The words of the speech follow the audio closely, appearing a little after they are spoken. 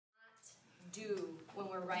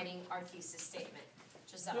we're writing our thesis statement.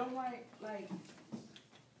 Giselle. Don't like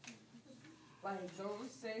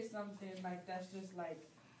don't say something like that's just like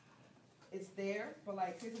it's there, but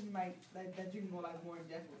like say something like that you can go like more in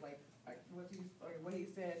depth with, like what he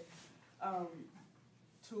said.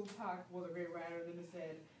 Tupac was a great writer, then it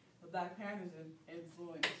said the Black Panthers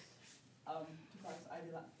influenced Tupac's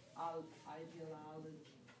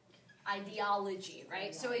ideology,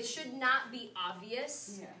 right? So it should not be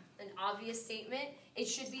obvious, an obvious statement. It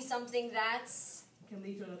should be something that's can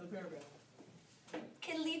lead to another paragraph.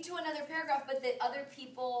 Can lead to another paragraph, but that other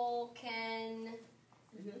people can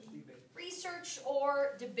research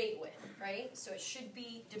or debate with, right? So it should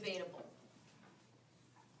be debatable.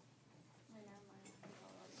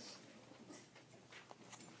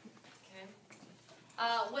 Okay.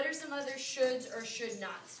 What are some other shoulds or should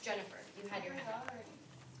nots? Jennifer, you had your hand up.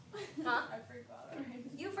 Huh? I forgot already.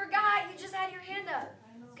 You forgot? You just had your hand up.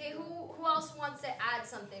 Okay, who else wants to add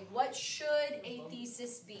something? What should a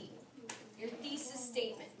thesis be? Your thesis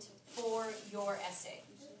statement for your essay.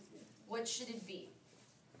 What should it be?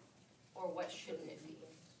 Or what shouldn't it be?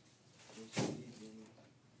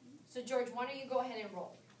 So George, why don't you go ahead and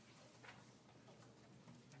roll?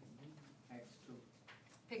 X2.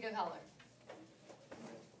 Pick a color.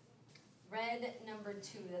 Red number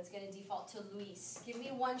 2. That's going to default to Luis. Give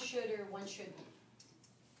me one should or one shouldn't.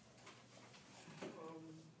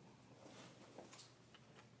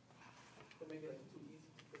 Maybe like too easy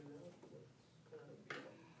to figure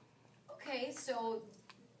out. Okay, so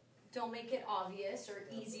don't make it obvious or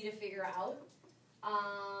easy to figure out.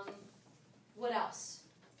 What else?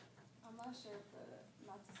 I'm not sure if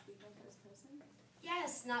not to speak in first person.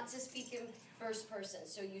 Yes, not to speak in first person.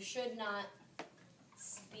 So you should not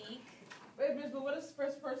speak. Wait, Miss, but what is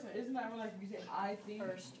first person? Isn't that like you say I think?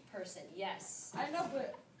 First person, yes. I know,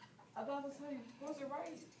 but I thought that's how you're supposed to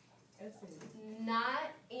write essays. Not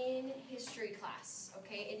in history class,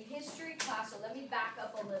 okay? In history class, so let me back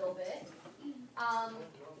up a little bit.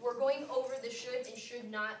 We're going over the should and should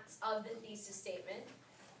nots of the thesis statement.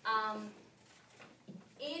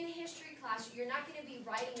 In history class, you're not going to be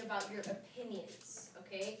writing about your opinions,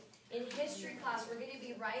 okay? In history class, we're going to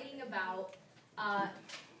be writing about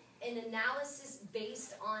an analysis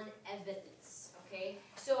based on evidence, okay?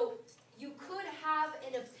 So you could have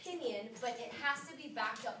an opinion, but it has to be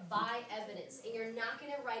backed up by evidence, and you're not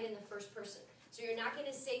going to write in the first person. So you're not going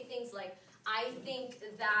to say things like, I think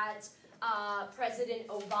that President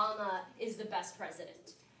Obama is the best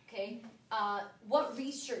president, okay? What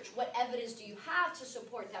research, what evidence do you have to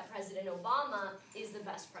support that President Obama is the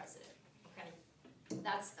best president, okay?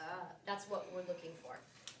 That's what we're looking for.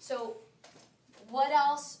 So what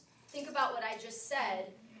else, think about what I just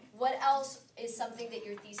said. What else is something that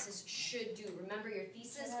your thesis should do? Remember, your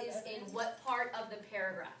thesis is in what part of the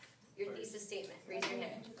paragraph? Your thesis statement. Raise your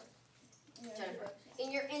hand. Jennifer.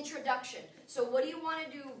 In your introduction. So what do you want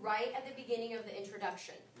to do right at the beginning of the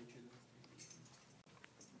introduction?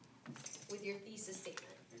 With your thesis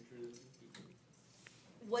statement.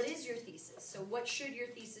 What is your thesis? So what should your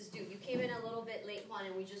thesis do? You came in a little bit late, Juan,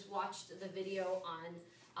 and we just watched the video on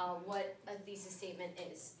what a thesis statement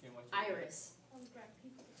is. Iris.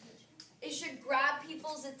 It should grab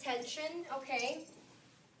people's attention, okay?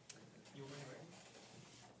 You were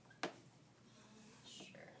right.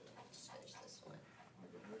 Sure, let's just finish this one.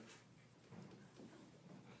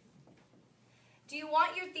 Do you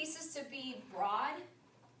want your thesis to be broad?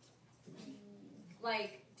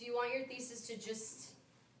 Like, do you want your thesis to just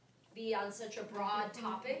be on such a broad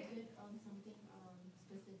topic? Something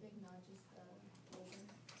specific, not just over.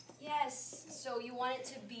 Yes, so you want it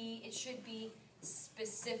to be, it should be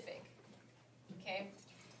specific. Okay,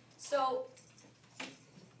 so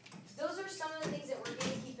those are some of the things that we're going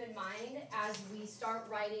to keep in mind as we start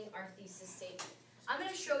writing our thesis statement. I'm going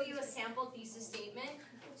to show you a sample thesis statement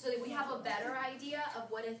so that we have a better idea of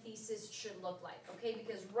what a thesis should look like, okay?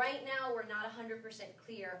 Because right now we're not 100%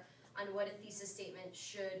 clear on what a thesis statement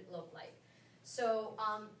should look like. So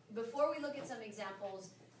before we look at some examples,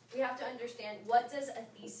 we have to understand, what does a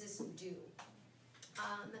thesis do?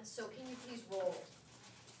 So can you please roll,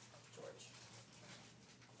 George?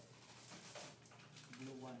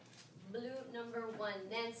 Blue 1. Blue number 1,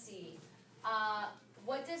 Nancy.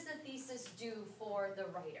 What does the thesis do for the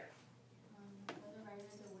writer? For the writer,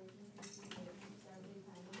 the working thesis are really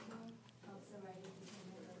valuable. Helps the writer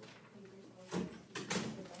determine the paper's focus, becomes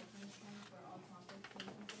the reference point for all topics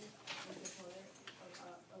sentences, and support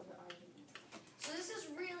of the argument. So this is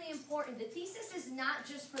really important. The thesis is not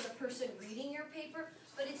just for the person reading your paper,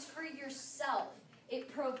 but it's for yourself. It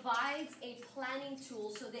provides a planning tool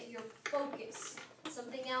so that your focus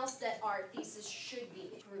Something else that our thesis should be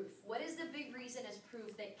proof. What is the big reason as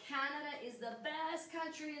proof that Canada is the best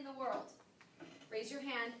country in the world? Raise your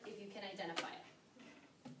hand if you can identify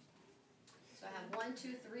it. So I have 1,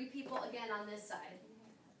 2, 3 people again on this side.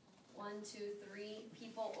 1, 2, 3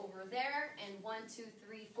 people over there, and 1, 2,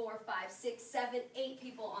 3, 4, 5, 6, 7, 8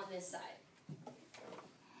 people on this side.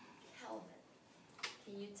 Kelvin,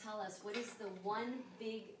 can you tell us what is the one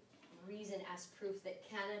big reason as proof that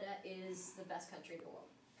Canada is the best country in the world?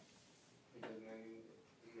 Because many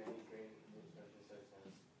great resources such as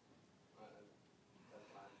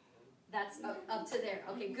That's up to there.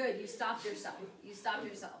 Okay, good. You stopped yourself. You stopped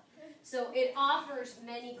yourself. So it offers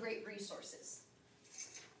many great resources.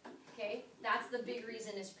 Okay, that's the big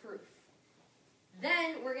reason is proof.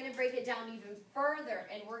 Then we're going to break it down even further,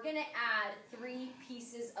 and we're going to add 3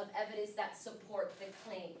 pieces of evidence that support the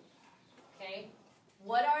claim. Okay,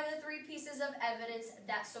 what are the 3 pieces of evidence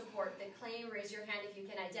that support the claim? Raise your hand if you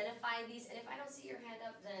can identify these, and if I don't see your hand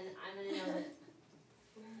up, then I'm going to know that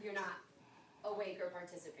you're not awake or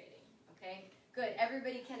participating. Okay, good.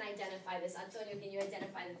 Everybody can identify this. Antonio, can you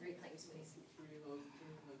identify the 3 claims, please?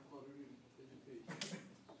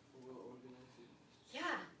 Yeah.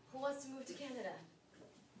 Who wants to move to Canada?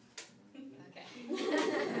 Okay.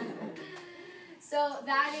 So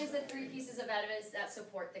that is the 3 pieces of evidence that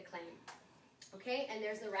support the claim. Okay, and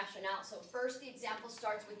there's the rationale. So first, the example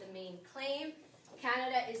starts with the main claim.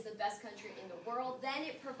 Canada is the best country in the world. Then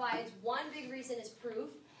it provides one big reason as proof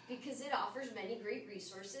because it offers many great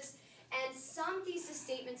resources. And some thesis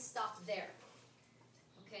statements stop there.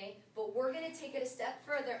 Okay, but we're going to take it a step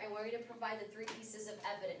further, and we're going to provide the 3 pieces of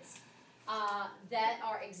evidence that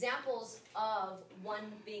are examples of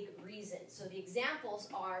one big reason. So the examples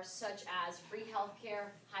are such as free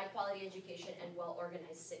healthcare, high quality education, and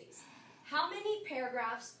well-organized cities. How many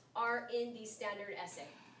paragraphs are in the standard essay?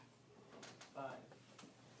 5.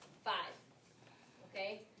 5.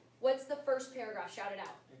 Okay. What's the first paragraph? Shout it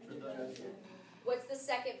out. Introduction. What's the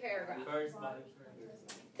second paragraph? First body.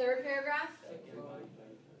 Third paragraph? Second body.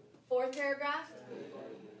 Fourth paragraph?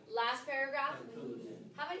 Last paragraph? Conclusion.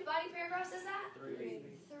 How many body paragraphs is that? 3.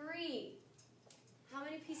 3. How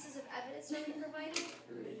many pieces of evidence are we providing?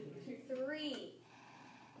 3.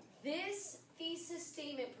 This thesis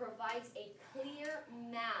statement provides a clear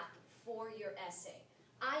map for your essay.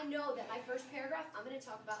 I know that my first paragraph, I'm going to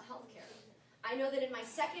talk about healthcare. I know that in my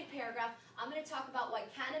second paragraph, I'm going to talk about why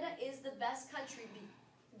Canada is the best country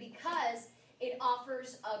because it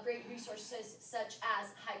offers great resources such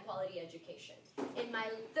as high-quality education. In my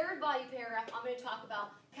third body paragraph, I'm going to talk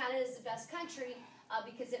about Canada is the best country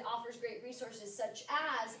because it offers great resources such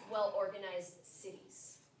as well-organized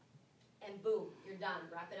cities. And boom, you're done.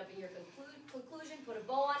 Wrap it up in your conclusion, put a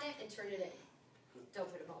bow on it, and turn it in.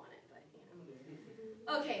 Don't put a bow on it, but you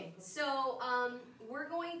know. Okay, so we're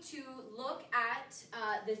going to look at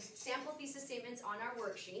the sample thesis statements on our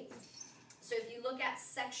worksheet. So if you look at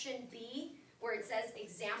section B, where it says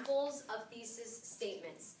examples of thesis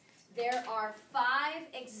statements, there are 5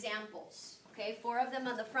 examples. Okay, 4 of them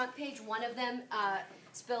on the front page, 1 of them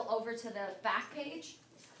spill over to the back page.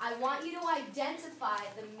 I want you to identify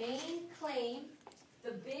the main claim,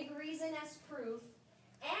 the big reason as proof,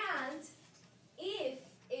 and if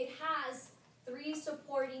it has 3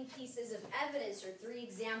 supporting pieces of evidence or 3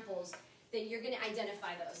 examples, then you're going to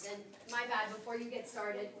identify those. And my bad, before you get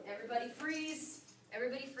started, everybody freeze.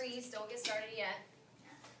 Everybody freeze. Don't get started yet.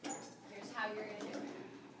 Here's how you're going to do it.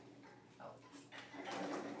 Oh, I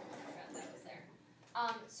forgot that was there.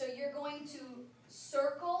 So you're going to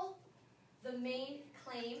circle the main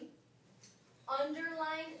claim,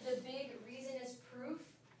 underline the big reason as proof,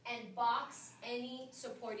 and box any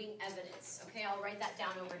supporting evidence. Okay, I'll write that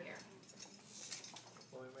down over here.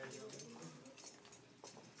 Boy, ready?